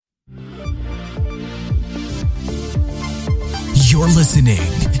You're listening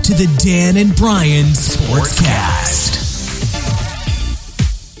to the Dan and Bryan Sportscast.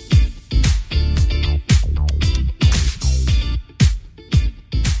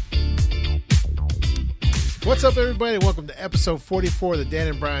 What's up, everybody? Welcome to episode 44 of the Dan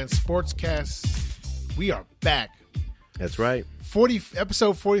and Bryan Sportscast. We are back. That's right.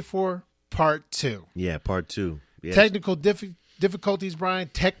 Episode 44, part 2. Yeah, part 2. Yes. Technical difficulties, Brian.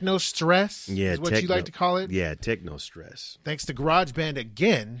 Techno stress is what you like to call it. Yeah, techno stress. Thanks to GarageBand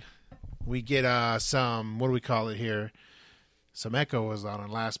again, we get some, what do we call it here? Some echo was on our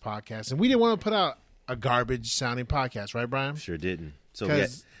last podcast. And we didn't want to put out a garbage-sounding podcast, right, Brian? Sure didn't. So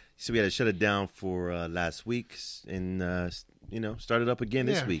we had to shut it down for last week and, start it up again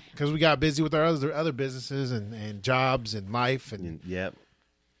this week. Because we got busy with our other businesses and jobs and life. Yep.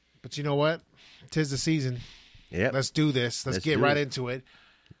 But you know what? 'Tis the season. Yep. Let's do this. Let's get right into it.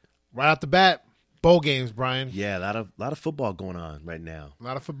 Right out the bat, bowl games, Brian. Yeah, a lot of football going on right now. A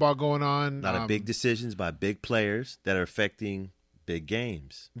lot of football going on. A lot of big decisions by big players that are affecting big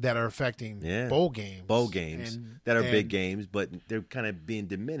games. That are affecting bowl games. Bowl games that are big games, but they're kind of being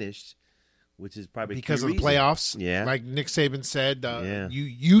diminished, which is probably because of the playoffs. Yeah. Like Nick Saban said,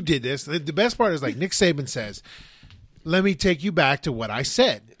 you did this. The best part is like Nick Saban says, let me take you back to what I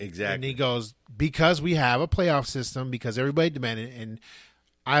said. Exactly. And he goes, because we have a playoff system, because everybody demanded, and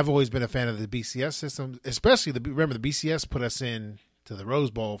I've always been a fan of the BCS system, especially remember the BCS put us in to the Rose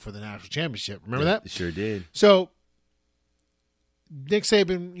Bowl for the national championship. Remember that? Sure did. So Nick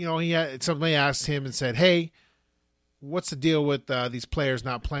Saban, somebody asked him and said, hey, what's the deal with these players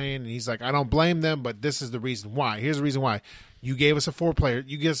not playing? And he's like, I don't blame them, but this is the reason why. Here's the reason why. You gave us a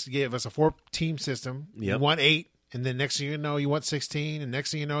 4-team system. Yep. You won 8. And then next thing you know, you want 16. And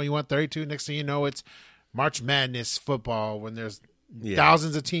next thing you know, you want 32. Next thing you know, it's March Madness football when there's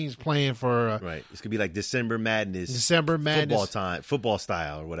thousands of teams playing for. Right. It's going to be like December Madness. Football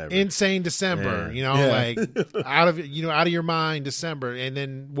style or whatever. Insane December, like out of your mind December. And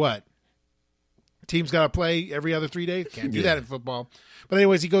then what? Teams got to play every other 3 days. Can't do that in football. But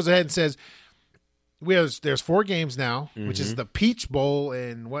anyways, he goes ahead and says, there's 4 games now, which is the Peach Bowl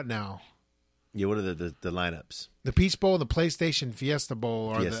and what now? Yeah, what are the lineups? The Peach Bowl and the PlayStation Fiesta Bowl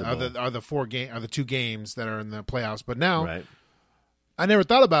are the 2 games that are in the playoffs. But now, I never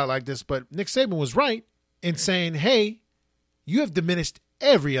thought about it like this, but Nick Saban was right in saying, hey, you have diminished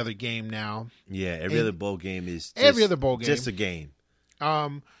every other game now. Yeah, every other bowl game is just a game.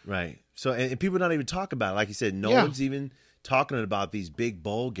 Right. So, and people don't even talk about it. Like you said, no one's even talking about these big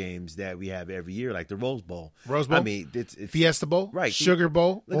bowl games that we have every year, like the Rose Bowl. I mean, it's Fiesta Bowl, right? Sugar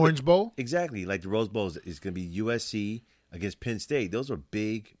Bowl, Orange Bowl. Exactly. Like the Rose Bowl is going to be USC against Penn State. Those are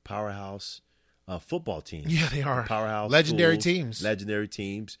big powerhouse football teams. Yeah, they are powerhouse, legendary teams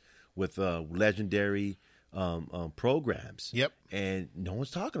with legendary programs. Yep. And no one's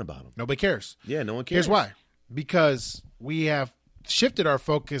talking about them. Nobody cares. Yeah, no one cares. Here's why: because we have shifted our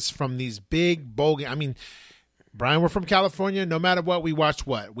focus from these big bowl games. I mean, Brian, we're from California. No matter what, we watch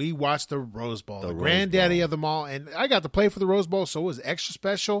what? We watch the Rose Bowl, the granddaddy of them all. And I got to play for the Rose Bowl, so it was extra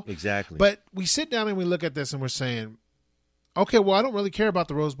special. Exactly. But we sit down and we look at this and we're saying, okay, well, I don't really care about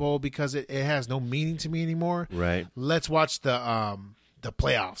the Rose Bowl because it has no meaning to me anymore. Right. Let's watch the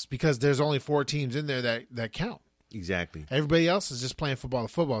playoffs because there's only 4 teams in there that count. Exactly. Everybody else is just playing football to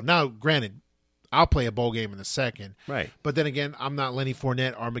football. Now, granted, I'll play a bowl game in a second. Right. But then again, I'm not Lenny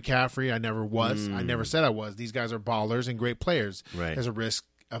Fournette or McCaffrey. I never was. I never said I was. These guys are ballers and great players. Right. There's a risk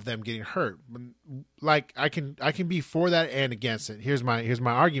of them getting hurt. Like I can be for that and against it. Here's my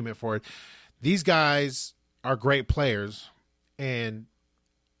argument for it. These guys are great players and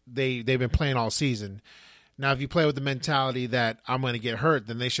they've been playing all season. Now, if you play with the mentality that I'm going to get hurt,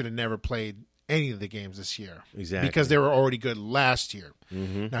 then they should have never played any of the games this year. Exactly. Because they were already good last year.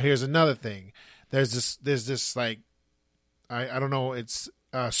 Mm-hmm. Now, here's another thing. There's this like, I don't know, it's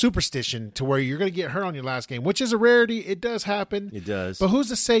superstition to where you're going to get hurt on your last game, which is a rarity. It does happen. It does. But who's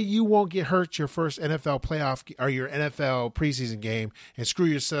to say you won't get hurt your first NFL playoff or your NFL preseason game and screw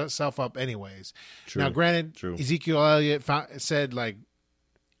yourself up anyways? True. Now, granted, True. Ezekiel Elliott said, like,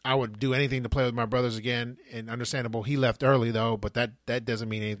 I would do anything to play with my brothers again, and understandable. He left early, though, but that doesn't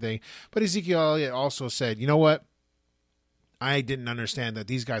mean anything. But Ezekiel Elliott also said, you know what? I didn't understand that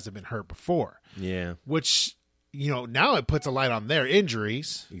these guys have been hurt before. Yeah. Which, now it puts a light on their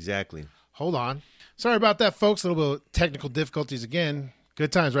injuries. Exactly. Hold on. Sorry about that, folks. A little bit of technical difficulties again.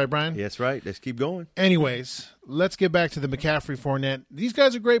 Good times, right, Brian? Yeah, that's right. Let's keep going. Anyways, let's get back to the McCaffrey Fournette. These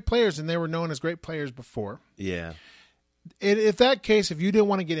guys are great players, and they were known as great players before. Yeah. If that case, if you didn't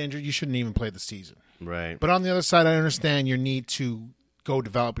want to get injured, you shouldn't even play the season. Right. But on the other side, I understand your need to go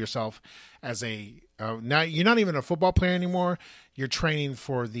develop yourself as a now you're not even a football player anymore. You're training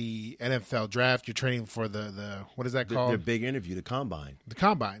for the NFL draft. You're training for the what is that called? Their big interview, the combine. The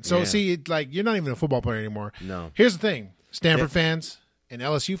combine. So see, you're not even a football player anymore. No. Here's the thing: Stanford fans and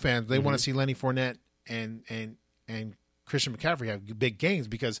LSU fans, they want to see Lenny Fournette and Christian McCaffrey have big games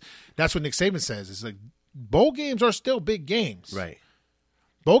because that's what Nick Saban says. It's like bowl games are still big games, right?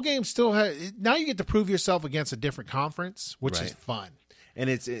 Bowl games still have. Now you get to prove yourself against a different conference, which is fun. And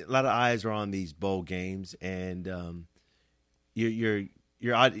it's a lot of eyes are on these bowl games, and you're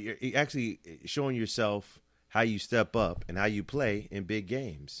actually showing yourself how you step up and how you play in big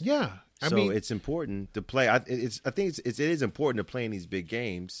games. Yeah, I mean, it's important to play. I think it is important to play in these big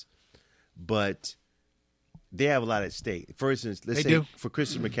games, but they have a lot at stake. For instance, let's say for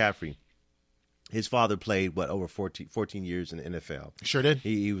Christian McCaffrey, his father played over 14 years in the NFL. Sure did.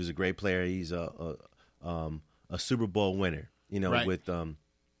 He was a great player. He's a Super Bowl winner. With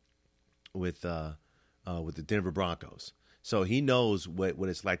the Denver Broncos. So he knows what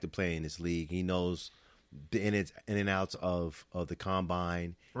it's like to play in this league. He knows the in and outs of the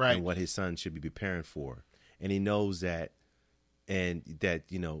combine and what his son should be preparing for. And he knows that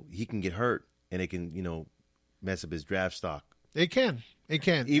he can get hurt and it can, mess up his draft stock. It can.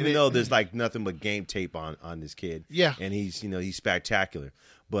 Even though there's nothing but game tape on this kid. Yeah. And he's spectacular.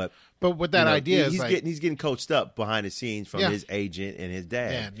 But with that idea, he's getting coached up behind the scenes from his agent and his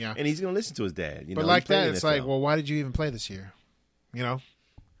dad. Yeah. And he's going to listen to his dad. But like that, it's like, well, why did you even play this year?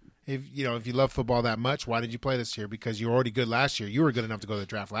 If you love football that much, why did you play this year? Because you were already good last year. You were good enough to go to the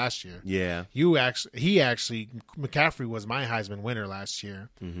draft last year. Yeah. McCaffrey was my Heisman winner last year,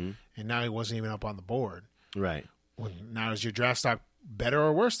 and now he wasn't even up on the board. Right. Now is your draft stock better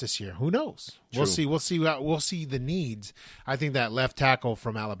or worse this year? Who knows? True. We'll see the needs. I think that left tackle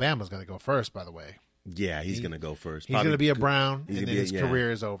from Alabama is going to go first. By the way. Yeah, he's going to go first. He's going to be a Brown, and then his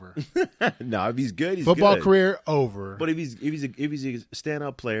career is over. No, if he's good, he's football good. Career over. But if he's a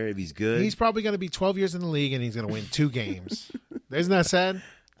stand-up player, if he's good, he's probably going to be 12 years in the league, and he's going to win 2 games. Isn't that sad?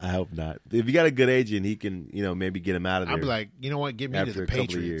 I hope not. If you got a good agent, he can maybe get him out of there. I'd be like, you know what? Get me to the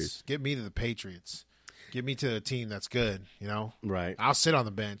Patriots. Get me to the Patriots. Get me to a team that's good. Right. I'll sit on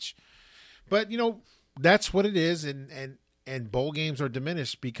the bench. But that's what it is, and bowl games are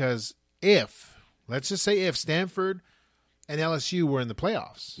diminished because let's just say if Stanford and LSU were in the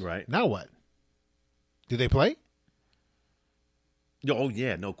playoffs. Right. Now what? Do they play? Oh,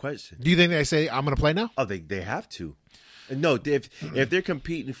 yeah, no question. Do you think they say, I'm going to play now? Oh, they have to. No, if they're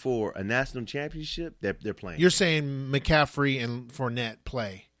competing for a national championship, they're playing. You're saying McCaffrey and Fournette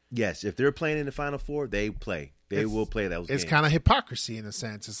play? Yes. If they're playing in the Final Four, they play. They will play those games. It's kind of hypocrisy in a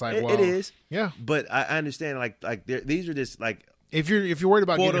sense. It's like, it is. Yeah. But I understand, these are just if you're worried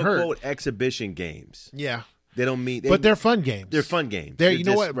about getting hurt, quote exhibition games. Yeah, they don't mean. But they're fun games. They're fun games. You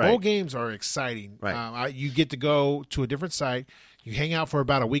know what? Right. Bowl games are exciting. Right. You get to go to a different site. You hang out for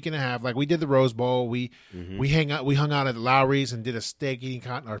about a week and a half. Like we did the Rose Bowl. We hung out at Lowry's and did a steak eating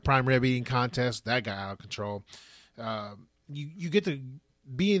or prime rib eating contest. That got out of control. You get to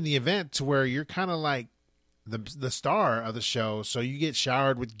be in the event to where you're kind of like the star of the show. So you get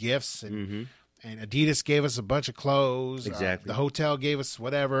showered with gifts and. And Adidas gave us a bunch of clothes. Exactly. The hotel gave us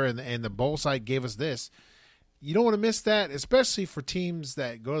whatever, and the bowl site gave us this. You don't want to miss that, especially for teams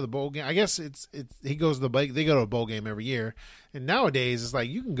that go to the bowl game. I guess they go to a bowl game every year, and nowadays it's like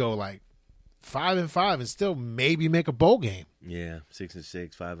you can go 5-5 and still maybe make a bowl game. Yeah,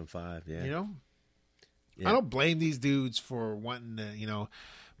 6-6, 5-5. Yeah, Yeah. I don't blame these dudes for wanting to,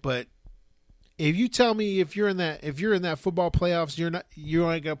 but. If you tell me if you're in that football playoffs, you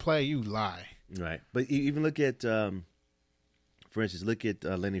ain't gonna play, you lie. Right, but even look at, for instance,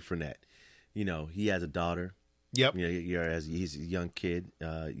 Lenny Fournette. He has a daughter. Yep. He's a young kid,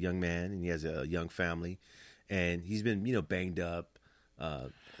 young man, and he has a young family, and he's been banged up,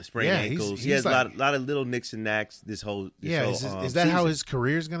 sprained ankles. He has a lot of little nicks and knacks. Is that how his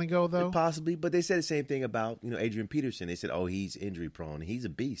career is going to go though? Possibly, but they said the same thing about Adrian Peterson. They said, he's injury prone. He's a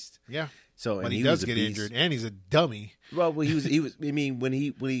beast. Yeah. So when he does get injured, and he's a dummy. Well, he was. I mean, when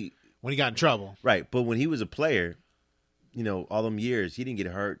he got in trouble, right? But when he was a player, all them years he didn't get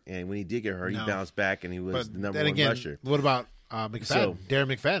hurt, and when he did get hurt, he bounced back, and he was the number one rusher. What about McFadden?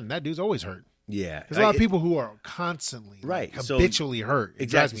 Darren McFadden, that dude's always hurt. Yeah, there's a lot of people who are constantly habitually hurt. It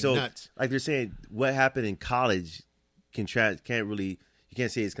drives me nuts. Like they're saying, what happened in college you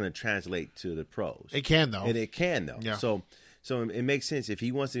can't say it's going to translate to the pros. It can though, and it can though. Yeah. So it makes sense if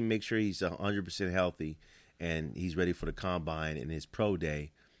he wants to make sure he's 100% healthy and he's ready for the combine and his pro day.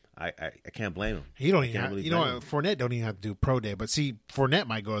 I can't blame him. He don't even have, Fournette don't even have to do pro day. But see, Fournette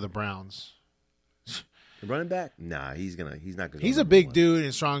might go to the Browns. The running back? Nah, he's not gonna. He's a big dude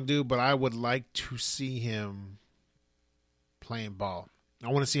and strong dude, but I would like to see him playing ball. I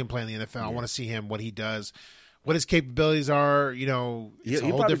want to see him play in the NFL. Yeah. I want to see him what he does, what his capabilities are. You know, it's a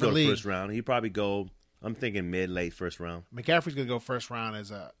whole different league. First round. He'll probably go. I'm thinking late first round. McCaffrey's gonna go first round as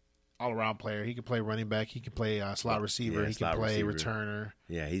a all-around player. He can play running back. He can play slot receiver. He can play returner.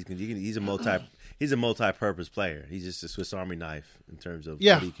 Yeah, he's a multi-purpose player. He's just a Swiss Army knife in terms of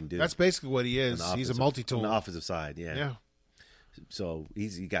what he can do. That's basically what he is. He's a multi-tool on the offensive side. Yeah. So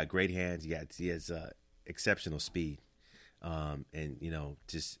he got great hands. He has exceptional speed, and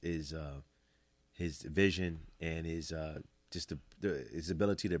just his vision and his his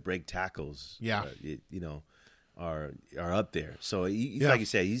ability to break tackles. Yeah, are up there. So like you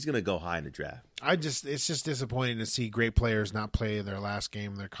said, he's going to go high in the draft. It's just disappointing to see great players not play their last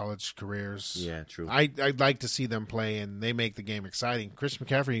game of their college careers. Yeah, true. I'd like to see them play, and they make the game exciting. Christian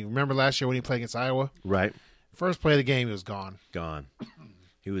McCaffrey, remember last year when he played against Iowa? Right. First play of the game, he was gone.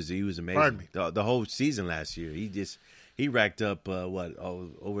 He was amazing. Pardon me. The whole season last year, he racked up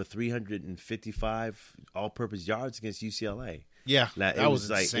over 355 all-purpose yards against UCLA. Yeah, that was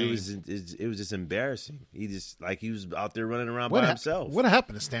insane. It was just embarrassing. He was out there running around by himself. What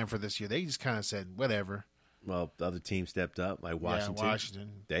happened to Stanford this year? They just kind of said whatever. Well, the other team stepped up, like Washington. Yeah,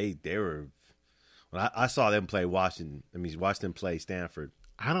 Washington. They were. When I saw them play Washington, Washington play Stanford.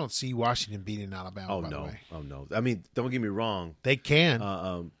 I don't see Washington beating Alabama. Oh, by no. the way. Oh no! I mean, don't get me wrong. They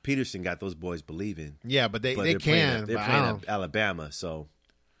can. Peterson got those boys believing. Yeah, but they can. They're playing Alabama. So,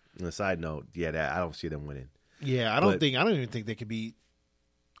 on a side note, I don't see them winning. Yeah, I don't even think they could beat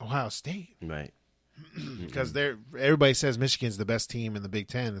Ohio State. Right. Because everybody says Michigan's the best team in the Big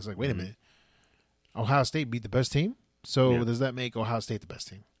Ten. It's like, wait a minute. Ohio State beat the best team? So does that make Ohio State the best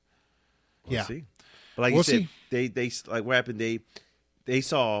team? We'll see. But like you said, they like what happened, they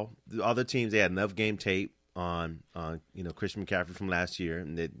saw the other teams, they had enough game tape on Christian McCaffrey from last year,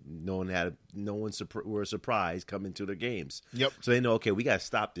 and that no one were surprised coming to their games. Yep. So they know, okay, we got to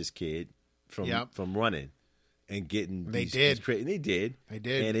stop this kid from running. And getting they did,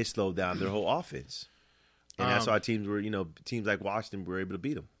 and they slowed down their whole offense, and that's why teams like Washington were able to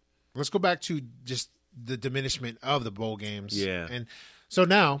beat them. Let's go back to just the diminishment of the bowl games. Yeah, and so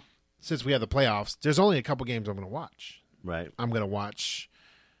now since we have the playoffs, there's only a couple games I'm going to watch. Right, I'm going to watch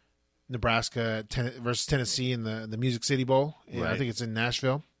Nebraska versus Tennessee in the Music City Bowl. Right. I think it's in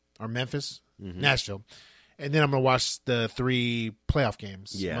Nashville or Memphis, Nashville, and then I'm going to watch the 3 playoff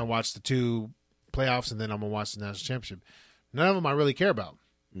games. Yeah, I'm going to watch the 2 playoffs, and then I'm gonna watch the national championship. None of them I really care about.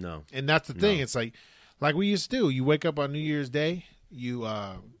 No, and that's the thing. It's like we used to do. You wake up on New Year's Day, you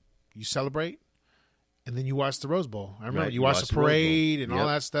celebrate, and then you watch the Rose Bowl. I remember you watch the parade and all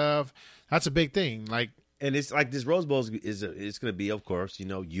that stuff. That's a big thing. And it's like this Rose Bowl it's going to be, of course,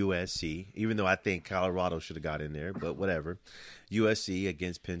 USC. Even though I think Colorado should have got in there, but whatever. USC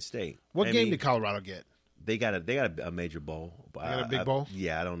against Penn State. What game did Colorado get? They got a major bowl. They got a big bowl?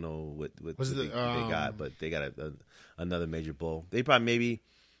 Yeah, I don't know what they got, but they got another major bowl. They probably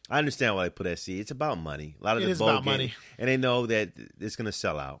I understand why they put SC. It's about money. A lot of the bowl games, money, and they know that it's going to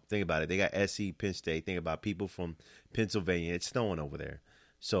sell out. Think about it. They got SC, Penn State. Think about people from Pennsylvania. It's snowing over there,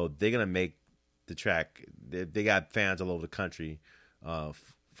 so they're going to make the track. They got fans all over the country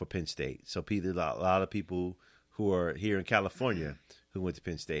for Penn State. So a lot of people who are here in California who went to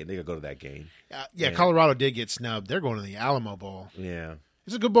Penn State, and they're going to go to that game. Colorado did get snubbed. They're going to the Alamo Bowl. Yeah.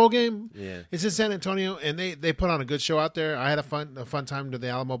 It's a good bowl game. Yeah. It's in San Antonio, and they put on a good show out there. I had a fun time to the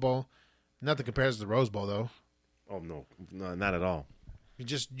Alamo Bowl. Nothing compares to the Rose Bowl, though. Oh, no, not at all. You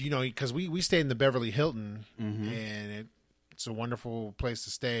just, because we stayed in the Beverly Hilton, and it's a wonderful place to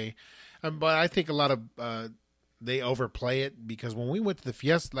stay. But I think a lot of they overplay it, because when we went to the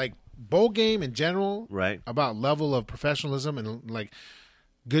Fiesta, bowl game in general, right, about level of professionalism and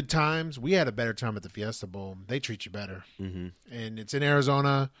good times, we had a better time at the Fiesta Bowl. They treat you better, and it's in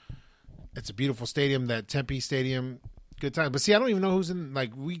Arizona. It's a beautiful stadium, that Tempe Stadium. Good time. But see, I don't even know who's in.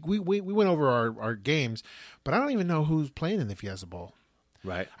 We went over our games, but I don't even know who's playing in the Fiesta Bowl.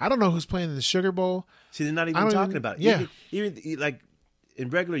 Right. I don't know who's playing in the Sugar Bowl. See, they're not even talking about it. Yeah. Even in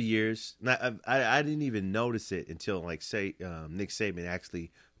regular years, I didn't even notice it until Nick Saban actually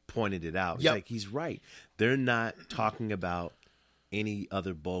pointed it out. It's he's right. They're not talking about any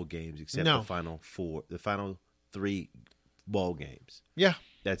other bowl games except the final 3 bowl games. Yeah.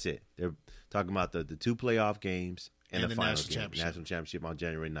 That's it. They're talking about the 2 playoff games and the final national championship on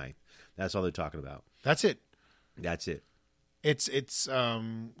January 9th. That's all they're talking about. That's it. It's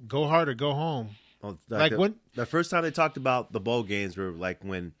go hard or go home. Well, the first time they talked about the bowl games were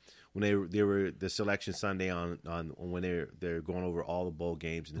when when they were the selection Sunday on when they're going over all the bowl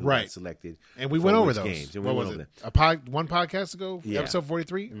games and who right. got selected. And we went over those games. And what was it? One podcast ago, episode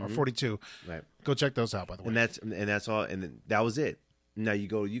 43 or 42. Right. Go check those out, by the way. And that's all. And that was it. Now you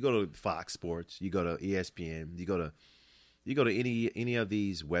go to Fox Sports, you go to ESPN, you go to any of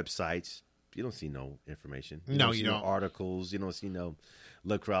these websites. You don't see no information. You don't. No articles. You don't see no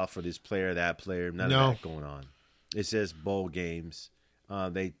look out for this player, that player. None of that going on. It says bowl games.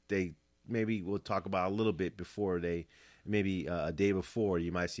 They maybe we'll talk about a little bit before they maybe a day before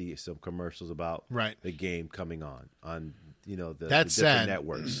you might see some commercials about the game coming on the that's different sad.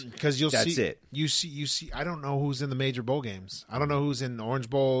 Networks because you see I don't know who's in the major bowl games. I don't know who's in the Orange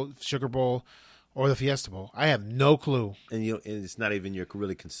Bowl, Sugar Bowl, or the Fiesta Bowl. I have no clue. And and it's not even your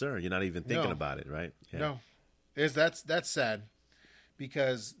really concern. You're not even thinking about it, right? Yeah. No, that's sad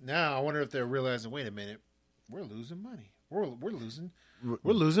because now I wonder if they're realizing. Wait a minute, we're losing money. We're losing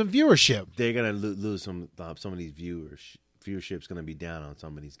viewership. They're gonna lose some of these viewers. Viewership's gonna be down on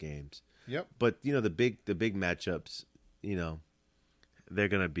some of these games. Yep. But the big matchups, they're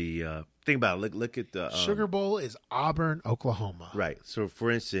gonna be. Think about it. Look at the Sugar Bowl is Auburn, Oklahoma. Right. So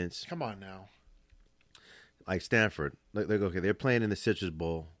for instance, come on now. Like Stanford, they're playing in the Citrus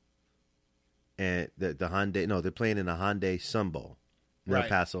Bowl, and the Hyundai. No, they're playing in the Hyundai Sun Bowl, in El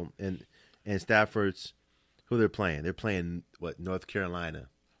Paso, and Stafford's. Who they're playing? They're playing North Carolina,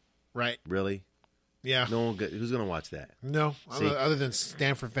 right? Really? Yeah. No one. Who's going to watch that? No, other than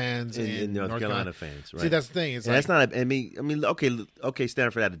Stanford fans and North Carolina fans. Right? See, that's the thing. That's not. I mean, okay.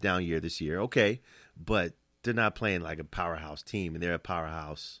 Stanford had a down year this year. Okay, but they're not playing like a powerhouse team, and they're a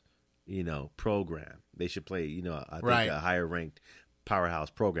powerhouse. Program. They should play, I think a higher ranked powerhouse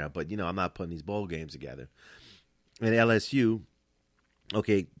program. But, I'm not putting these bowl games together. And LSU,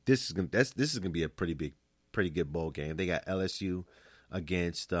 okay, this is gonna be a pretty good bowl game. They got LSU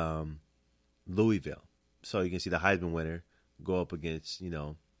against Louisville. So you can see the Heisman winner go up against,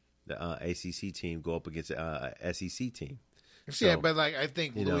 the ACC team go up against the SEC team. Yeah, but I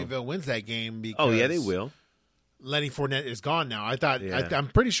think Louisville wins that game because they will. Lenny Fournette is gone now. I thought I'm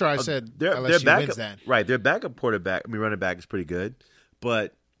pretty sure I said LSU backup, wins that. Right, their backup running back is pretty good,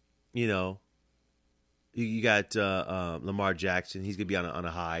 but you got Lamar Jackson. He's gonna be on a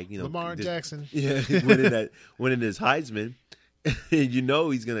high. Lamar Jackson, winning his Heisman. He's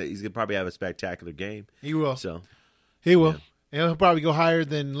gonna probably have a spectacular game. He will. So he will. And he'll probably go higher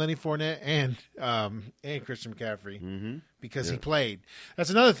than Lenny Fournette and Christian McCaffrey because he played.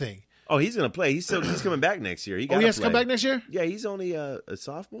 That's another thing. Oh, he's going to play. He's coming back next year. He has to come back next year? Yeah, he's only a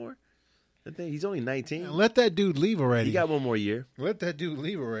sophomore. I think he's only 19. And let that dude leave already. He got one more year. Let that dude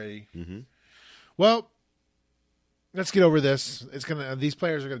leave already. Mm-hmm. Well, let's get over this. These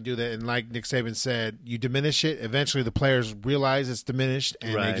players are going to do that. And like Nick Saban said, you diminish it. Eventually the players realize it's diminished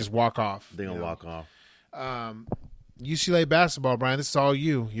and they just walk off. They're going to walk off. UCLA basketball, Brian, this is all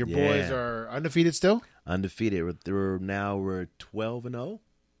you. Your boys are undefeated still? Undefeated. We're 12-0.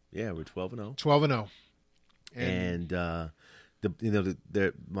 Yeah, we're 12-0. 12-0. And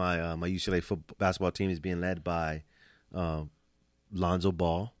my UCLA basketball team is being led by Lonzo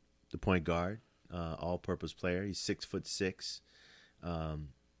Ball, the point guard, all-purpose player. He's 6'6".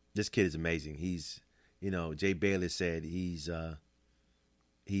 This kid is amazing. He's, Jay Bayless said he's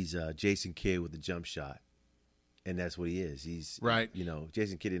Jason Kidd with a jump shot, and that's what he is. He's right.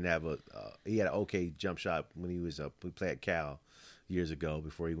 Jason Kidd didn't have he had an okay jump shot when he played at Cal years ago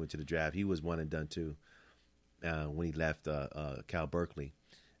before he went to the draft. He was one and done too when he left Cal Berkeley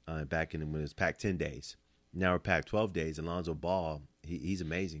back when it was Pac-10 days. Now we're Pac-12 days. Alonzo Ball, he's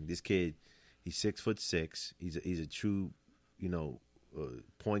amazing. This kid, he's 6'6". He's a true,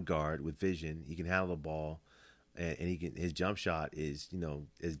 point guard with vision. He can handle the ball, and his jump shot is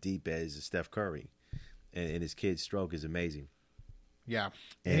as deep as Steph Curry, and his kid's stroke is amazing. Yeah,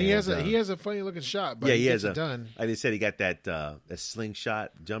 and he has a funny looking shot, but he has it done. Like they said, he got that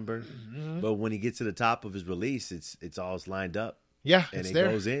slingshot jumper, but when he gets to the top of his release, it's all lined up. Yeah, and it there.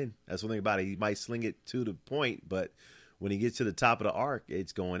 Goes in. That's one thing about it. He might sling it to the point, but when he gets to the top of the arc,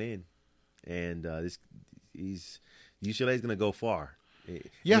 it's going in. And UCLA is going to go far.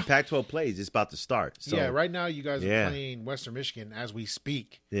 Yeah, the Pac-12 plays. It's about to start. So, yeah, right now you guys are playing Western Michigan as we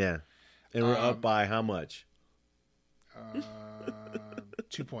speak. Yeah, and we're up by how much?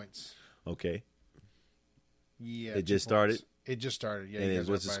 2 points. Okay. Yeah. It just started? It just started, yeah. And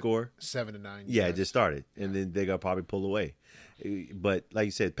what's the score? 7-9. Yeah, it just started. And then they're going to probably pull away. But like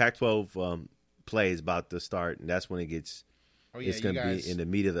you said, Pac-12 play is about to start, and that's when it gets it's going to be in the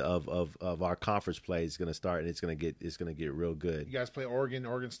meat of our conference play. It's going to start, and it's going to get real good. You guys play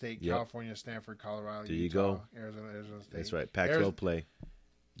Oregon State, California, Stanford, Colorado, there Utah, you go. Arizona State. That's right. Pac-12 play.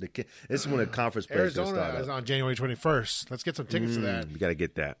 This is when the conference play is going to start. Arizona is on January 21st. Let's get some tickets to that. We got to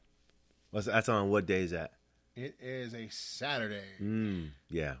get that. That's on what day is that? It is a Saturday.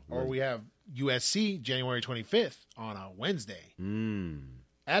 Yeah. Or we have USC January 25th on a Wednesday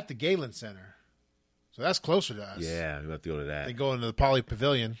at the Galen Center. So that's closer to us. Yeah, we have to go to that. They go into the Poly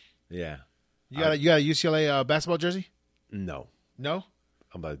Pavilion. Yeah. You got a UCLA basketball jersey? No. No?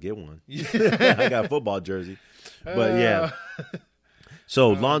 I'm about to get one. I got a football jersey. But yeah.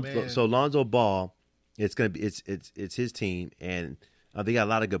 So Lonzo Ball, it's his team, and they got a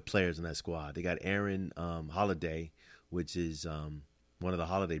lot of good players in that squad. They got Aaron Holiday, which is one of the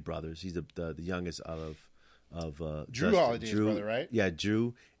Holiday brothers. He's the youngest of Drew Holiday's brother, right? Yeah,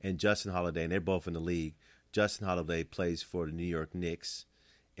 Drew and Justin Holiday, and they're both in the league. Justin Holiday plays for the New York Knicks,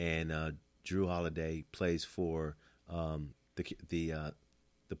 and Drew Holiday plays for the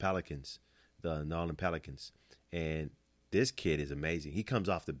Pelicans, the New Orleans Pelicans. And this kid is amazing. He comes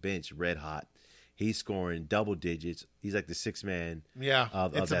off the bench red hot. He's scoring double digits. He's like the sixth man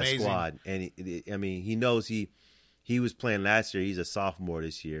of that amazing squad. And he knows he was playing last year. He's a sophomore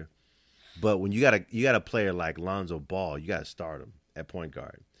this year. But when you got a player like Lonzo Ball, you got to start him at point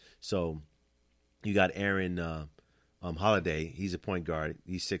guard. So you got Aaron Holiday. He's a point guard.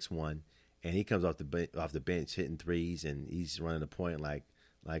 He's 6'1", and he comes off the bench hitting threes, and he's running the point like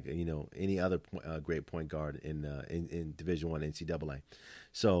any other great point guard in Division I NCAA.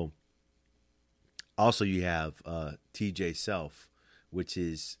 So also you have TJ Self, which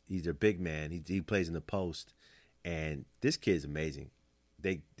is he's a big man. He plays in the post, and this kid's amazing.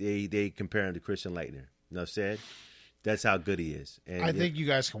 They compare him to Christian Laettner. Enough said. That's how good he is. And I think you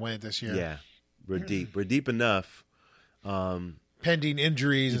guys can win it this year. Yeah, we're deep. We're deep enough. Pending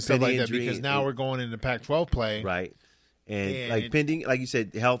injuries and stuff like that, because now we're going into Pac-12 play, right? And like pending, like you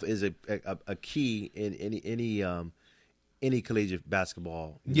said, health is a key in any collegiate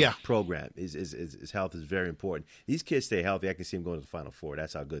basketball program. Is health is very important. These kids stay healthy. I can see them going to the Final Four.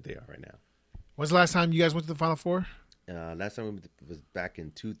 That's how good they are right now. When's the last time you guys went to the Final Four? Last time was back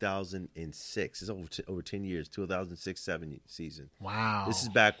in 2006. It's over 10 years. 2006-07 season. Wow. This is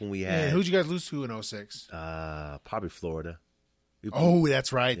back when we had. Who'd you guys lose to in 06? Probably Florida.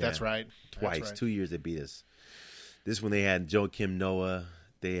 That's right. Yeah. That's right. Twice. That's right. 2 years they beat us. This one they had Joakim Noah.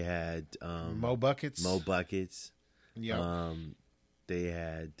 They had Mo Buckets. Yeah. They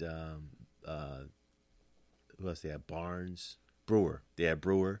had who else? They had Barnes. Brewer. They had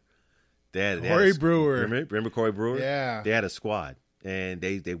Brewer. Corey Brewer. Remember Corey Brewer? Yeah. They had a squad, and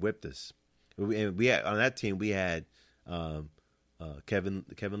they whipped us. And we had on that team we had Kevin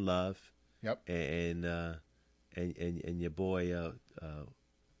Love. Yep. And your boy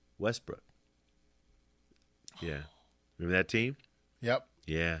Westbrook. Yeah. Remember that team? Yep.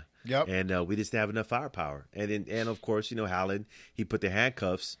 Yeah. Yep. And we just didn't have enough firepower. And of course, Howland, he put the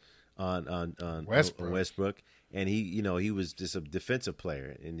handcuffs on Westbrook, and he was just a defensive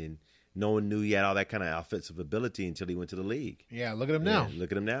player, and then no one knew he had all that kind of offensive ability until he went to the league. Yeah, look at him now.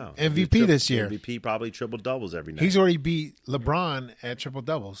 Look at him now. MVP this year. MVP, probably triple doubles every night. He's already beat LeBron at triple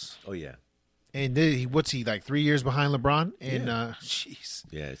doubles. Oh yeah. And what's he, like 3 years behind LeBron? And jeez.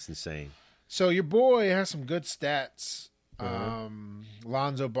 Yeah, it's insane. So your boy has some good stats.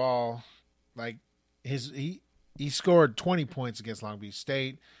 Lonzo Ball, like he scored 20 points against Long Beach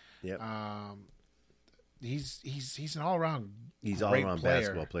State. Yep. He's an all around. He's all around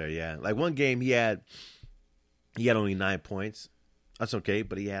basketball player. Yeah. Like one game he had only 9 points. That's okay,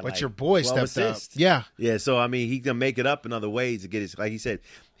 but he had. But your boy stepped assists. up. Yeah. Yeah. So he can make it up in other ways to get his. Like he said,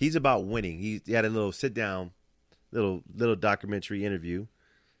 he's about winning. He had a little sit down, little documentary interview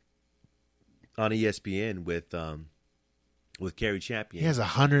on ESPN with Kerry Champion. He has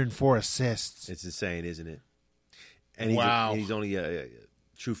 104 assists. It's insane, isn't it? And he's only a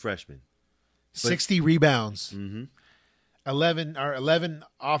true freshman. 60 rebounds. Mm-hmm. 11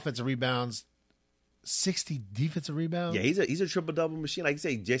 offensive rebounds. 60 defensive rebounds. Yeah, he's a triple double machine. Like you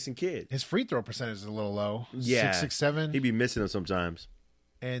say, Jason Kidd. His free throw percentage is a little low. Yeah, 6.67. He'd be missing them sometimes.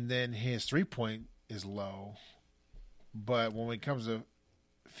 And then his 3-point is low. But when it comes to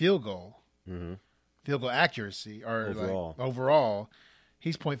field goal accuracy, or overall,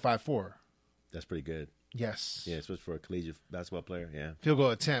 he's .54. That's pretty good. Yes. Yeah, especially for a collegiate basketball player. Yeah. Field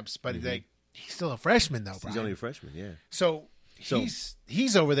goal attempts, but he's still a freshman though. Brian. He's only a freshman. Yeah. So he's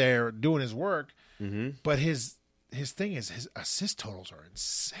over there doing his work, but his thing is his assist totals are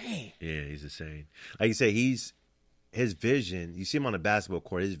insane. Yeah, he's insane. Like you say, his vision. You see him on the basketball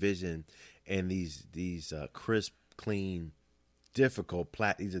court. His vision and these crisp, clean, difficult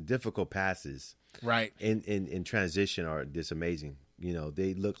passes. Right. In transition are just amazing.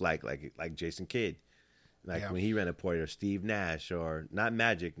 They look like Jason Kidd. Like when he ran a point, or Steve Nash, or not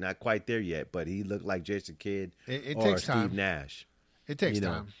Magic, not quite there yet, but he looked like Jason Kidd or takes Steve time. Nash. It takes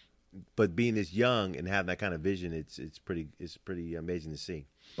time. But being this young and having that kind of vision, it's pretty amazing to see.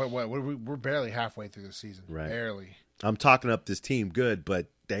 But we're barely halfway through the season. Right. Barely. I'm talking up this team good, but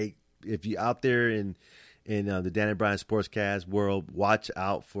if you out there in the Dan and Bryan Sportscast world, watch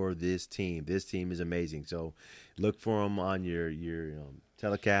out for this team. This team is amazing. So look for them on your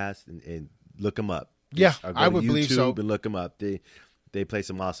telecast and look them up. Yeah, I would believe so. And look them up. They play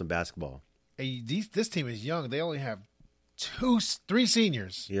some awesome basketball. Hey, this team is young. They only have 3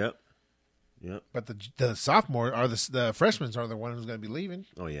 seniors. Yep. But the sophomore or the freshmen are the one who's going to be leaving.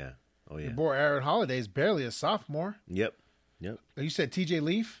 Oh yeah. Your boy Aaron Holiday is barely a sophomore. Yep. You said T.J.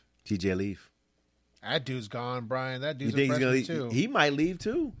 Leaf. That dude's gone, Brian. That dude's a freshman too. He might leave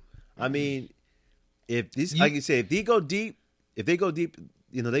too. I mean, like you say, if they go deep, they go to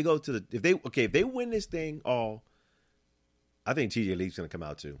the if they win this thing all, I think T.J. Leaf's going to come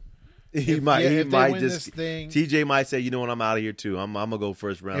out too. He might just TJ might say, you know what, I'm out of here too. I'm gonna go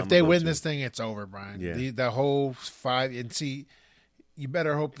first round. If they win this thing, it's over, Brian. Yeah. The whole 5 and see. You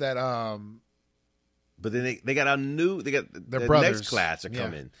better hope that. But then they got their brothers. Next class are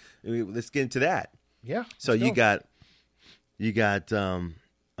coming. Let's get into that. Yeah. So you got LiAngelo.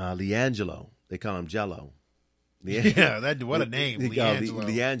 They call him Jello. Yeah, what a name, LiAngelo.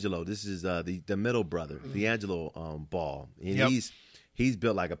 LiAngelo. This is the middle brother, LiAngelo Ball, and he's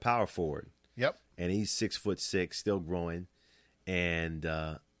built like a power forward. Yep. And he's 6'6", still growing, and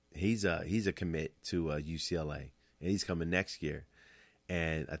he's a commit to UCLA, and he's coming next year.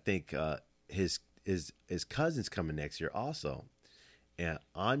 And I think his cousin's coming next year also, and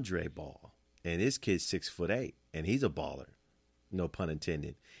Andre Ball, and his kid's 6'8", and he's a baller, no pun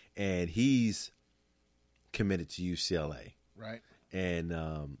intended, and he's committed to UCLA. Right. And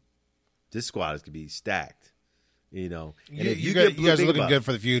this squad is gonna be stacked. And if you guys are looking good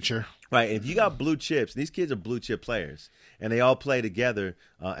for the future, right? And if you got blue chips, these kids are blue chip players, and they all play together.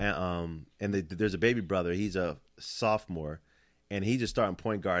 There's a baby brother; he's a sophomore, and he's just starting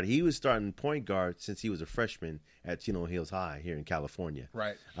point guard. He was starting point guard since he was a freshman at Chino Hills High here in California,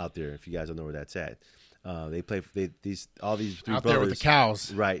 right out there. If you guys don't know where that's at, they play all these 3 out brothers there with the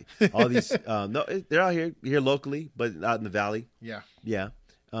cows, right? All these no, they're out here locally, but out in the valley. Yeah.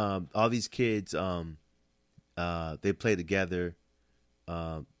 All these kids. They play together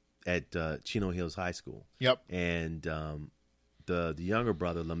at Chino Hills High School. Yep. And the younger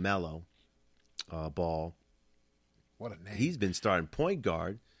brother, LaMelo Ball. What a name. He's been starting point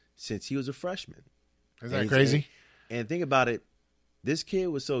guard since he was a freshman. Is that crazy? And think about it. This kid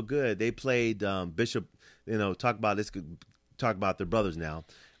was so good. They played Bishop. Talk about their brothers now.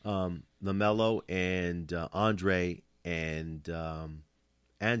 LaMelo and Andre and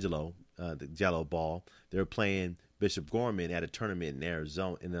Angelo. The Jello Ball. They're playing Bishop Gorman at a tournament in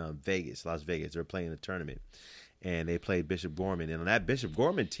Arizona, in Las Vegas. They're playing a tournament, and they played Bishop Gorman. And on that Bishop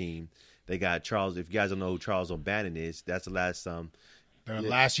Gorman team, they got Charles. If you guys don't know who Charles O'Bannon is, that's the last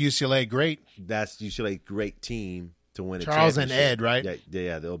last UCLA great. That's UCLA great team to win a Charles championship. and Ed, right?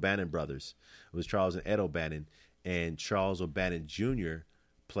 Yeah, the O'Bannon brothers. It was Charles and Ed O'Bannon, and Charles O'Bannon Jr.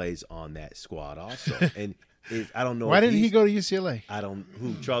 plays on that squad also, and. I don't know. Why didn't he go to UCLA?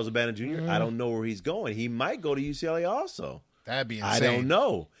 Charles O'Bannon Jr.? I don't know where he's going. He might go to UCLA also. That'd be insane. I don't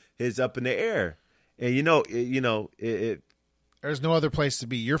know. It's up in the air. And there's no other place to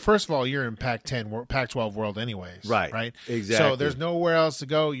be. First of all, you're in Pac-10, Pac-12 world anyways. Right. Exactly. So there's nowhere else to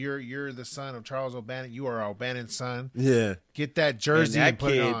go. You're the son of Charles O'Bannon. You are O'Bannon's son. Yeah. Get that jersey and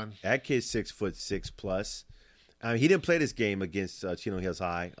put it on. That kid's 6'6" plus. He didn't play this game against Chino Hills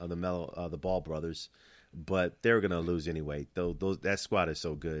High, the Ball brothers. But they were going to lose anyway. That squad is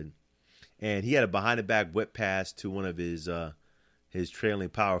so good. And he had a behind-the-back whip pass to one of his trailing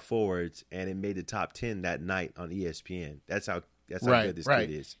power forwards, and it made the top 10 that night on ESPN. That's how good this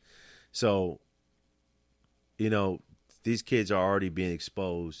kid is. So, these kids are already being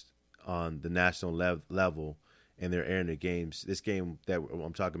exposed on the national level, and they're airing their games. This game that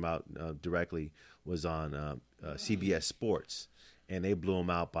I'm talking about directly was on CBS Sports, and they blew them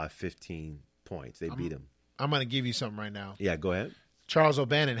out by 15 points. They beat him. I'm going to give you something right now. Yeah, go ahead. Charles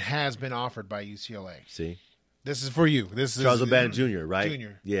O'Bannon has been offered by UCLA. See? This is for you. This is Charles O'Bannon Jr., right?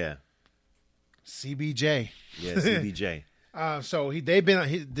 Jr. Yeah. CBJ. Yeah, CBJ. So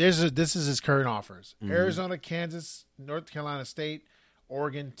this is his current offers. Mm-hmm. Arizona, Kansas, North Carolina State,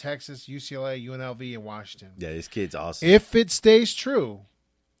 Oregon, Texas, UCLA, UNLV, and Washington. Yeah, this kid's awesome. If it stays true,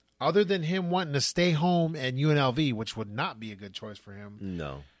 other than him wanting to stay home at UNLV, which would not be a good choice for him.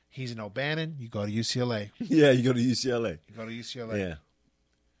 No. He's an O'Bannon. You go to UCLA. Yeah, you go to UCLA. Yeah.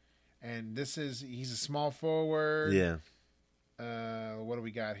 And he's a small forward. Yeah. What do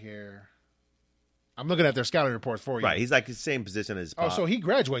we got here? I'm looking at their scouting reports for you. Right, he's like the same position as Pop. Oh, so he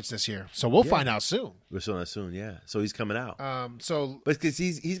graduates this year. So we'll find out soon. We're still soon, yeah. So he's coming out. But because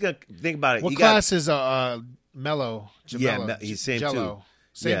he's gonna think about it. What class is Mello? Yeah, he's same Jello. too.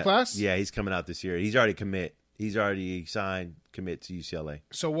 Same class? Yeah, he's coming out this year. He's already signed commit to UCLA.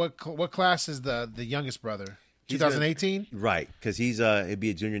 So what class is the youngest brother? 2018? Right, because he'd be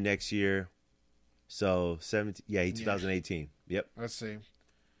a junior next year. So 17. Yeah, he's 2018. Yep. Let's see.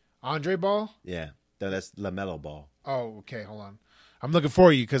 Andre Ball? Yeah. That's LaMelo Ball. Oh, okay. Hold on. I'm looking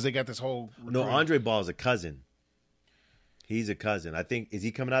for you because they got this whole. No, Andre Ball is a cousin. He's a cousin. I think, is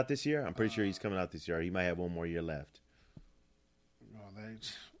he coming out this year? I'm pretty sure he's coming out this year. He might have one more year left.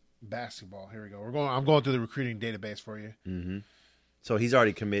 Basketball. Here we go. I'm going through the recruiting database for you. Mm-hmm. So he's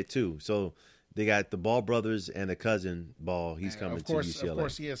already commit too. So they got the Ball brothers and the cousin Ball. He's coming to UCLA. Of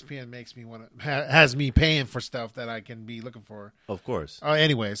course, ESPN makes me has me paying for stuff that I can be looking for. Of course.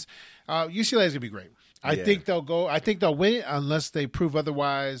 Anyways, UCLA is gonna be great. I think they'll go. I think they'll win it unless they prove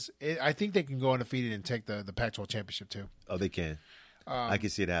otherwise. I think they can go undefeated and take the Pac-12 championship too. Oh, they can. I can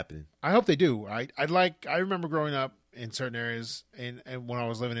see it happening. I hope they do. I remember growing up in certain areas, and when I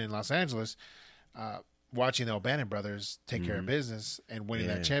was living in Los Angeles, watching the O'Bannon brothers take care of business and winning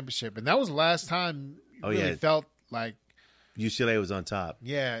that championship. And that was the last time you felt like UCLA was on top.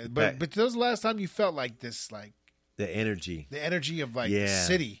 Yeah, but that was the last time you felt like this, like the energy of like the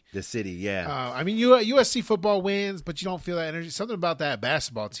city. The city, yeah. I mean, USC football wins, but you don't feel that energy. Something about that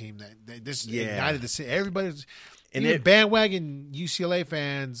basketball team that just ignited the city. Everybody's. And even bandwagon UCLA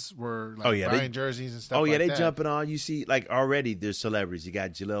fans were like buying jerseys and stuff. Oh yeah, like they jumping on. You see, like already there's celebrities. You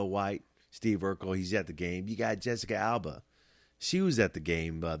got Jaleel White, Steve Urkel. He's at the game. You got Jessica Alba. She was at the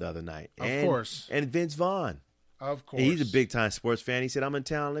game the other night. Of course. And Vince Vaughn. Of course. And he's a big time sports fan. He said, "I'm in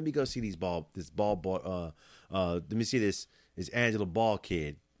town. Let me go see this ball. Let me see this Angela Ball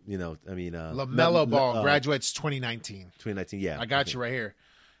kid. You know, I mean, LaMelo Ball graduates 2019. 2019. Yeah, I got you right here.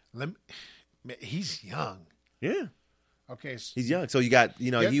 He's young. Yeah. Okay. He's young. So you got,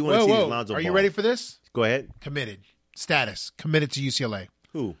 you want to see Lonzo Ball. Are you ready for this? Go ahead. Committed. Status. Committed to UCLA.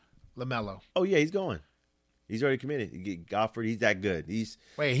 Who? LaMelo. Oh, yeah, he's going. He's already committed. He get offered. He's that good.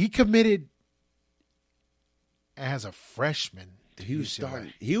 He committed as a freshman to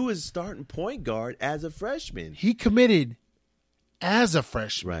UCLA. He was starting point guard as a freshman. He committed as a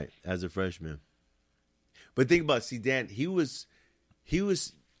freshman. Right, as a freshman. But think about, Dan, he was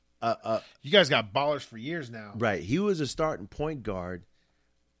you guys got ballers for years now. Right. He was a starting point guard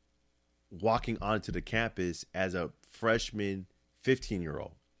walking onto the campus as a freshman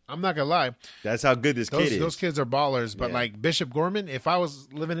 15-year-old. I'm not going to lie. That's how good this kid is. Those kids are ballers. But like Bishop Gorman, if I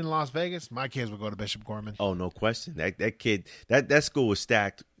was living in Las Vegas, my kids would go to Bishop Gorman. Oh, no question. That kid, that school was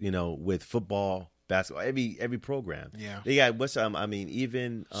stacked, with football, basketball, every program. Yeah. They got,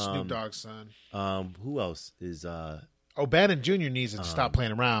 even Snoop Dogg's son. Who else is O'Bannon Jr. needs to stop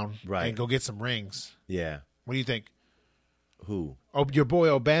playing around and go get some rings. Yeah. What do you think? Who? Oh, your boy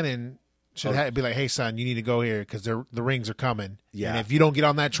O'Bannon should be like, hey, son, you need to go here because the rings are coming. Yeah. And if you don't get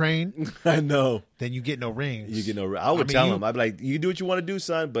on that train, I know, then you get no rings. You get no rings. I would tell him, I'd be like, you do what you want to do,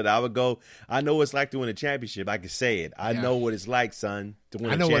 son, but I would go, I know what it's like to win a championship. I can say it. I know what it's like, son, to win a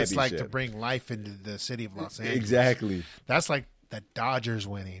championship. I know what it's like to bring life into the city of Los Angeles. Exactly. That's like the Dodgers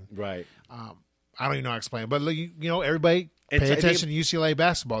winning. Right. I don't even know how to explain it. But, everybody pay attention to UCLA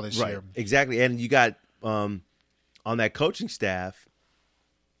basketball this year. Exactly. And you got on that coaching staff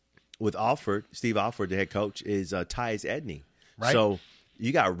with Steve Alford, the head coach, is Tyus Edney. Right. So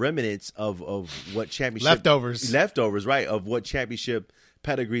you got remnants of what championship. Leftovers, right, of what championship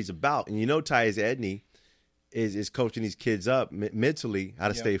pedigree is about. And Tyus Edney is coaching these kids up mentally how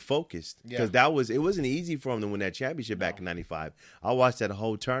to stay focused. Because it wasn't easy for him to win that championship back in '95. I watched that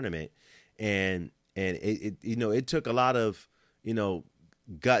whole tournament. And it took a lot of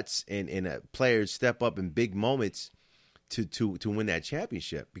guts and players step up in big moments to win that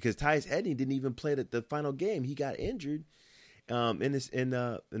championship, because Tyus Edney didn't even play the final game. He got injured in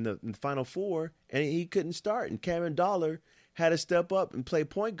the Final Four, and he couldn't start. And Cameron Dollar had to step up and play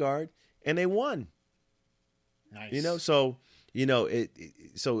point guard, and they won. Nice. So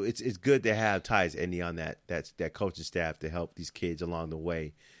it's good to have Tyus Edney on that coaching staff to help these kids along the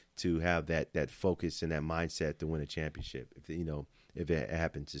way to have that focus and that mindset to win a championship. If it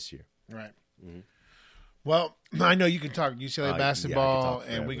happens this year. Right. Mm-hmm. Well, I know you can talk UCLA basketball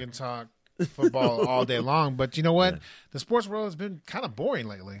and we can talk football all day long, but you know what? Yeah. The sports world has been kind of boring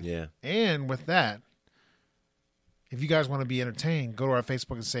lately. Yeah. And with that, if you guys want to be entertained, go to our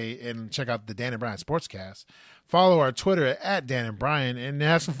Facebook and check out the Dan and Bryan Sportscast. Follow our Twitter at Dan and Bryan and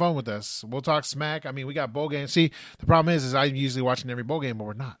have some fun with us. We'll talk smack. I mean, we got bowl games. See, the problem is I'm usually watching every bowl game, but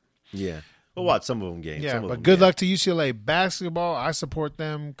we're not. Yeah. We'll watch some of them games. Yeah, but good luck to UCLA Basketball. I support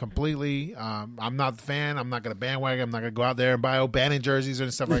them completely. I'm not the fan. I'm not going to bandwagon. I'm not going to go out there and buy O'Bannon jerseys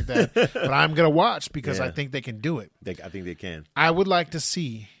and stuff like that. But I'm going to watch because I think they can do it. I think they can. I would like to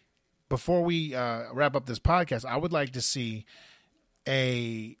see, before we wrap up this podcast, I would like to see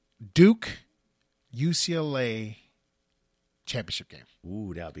a Duke UCLA championship game.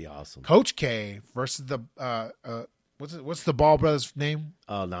 Ooh, that would be awesome. Coach K versus the what's the Ball brothers' name?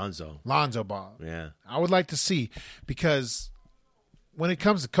 Lonzo Ball. Yeah. I would like to see, because when it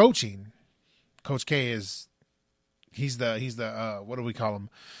comes to coaching, Coach K he's the what do we call him?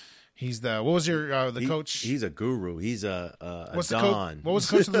 He's the what was your the coach? He's a guru. He's a what's Don. What was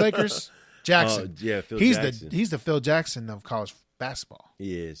the coach of the Lakers? Jackson. Yeah, Phil Jackson. He's the Phil Jackson of college basketball.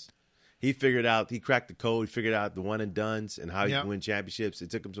 He is. He cracked the code. He figured out the one and dones and how he can win championships. It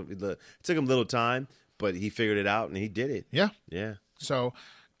took him little time, but he figured it out and he did it. Yeah. Yeah. So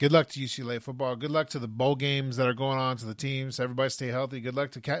good luck to UCLA football. Good luck to the bowl games that are going on, to the teams. Everybody stay healthy. Good luck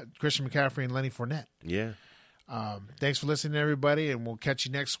to Christian McCaffrey and Lenny Fournette. Yeah. Thanks for listening, everybody, and we'll catch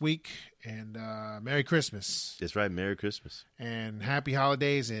you next week. And Merry Christmas. That's right. Merry Christmas. And happy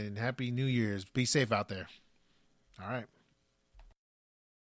holidays and happy New Year's. Be safe out there. All right.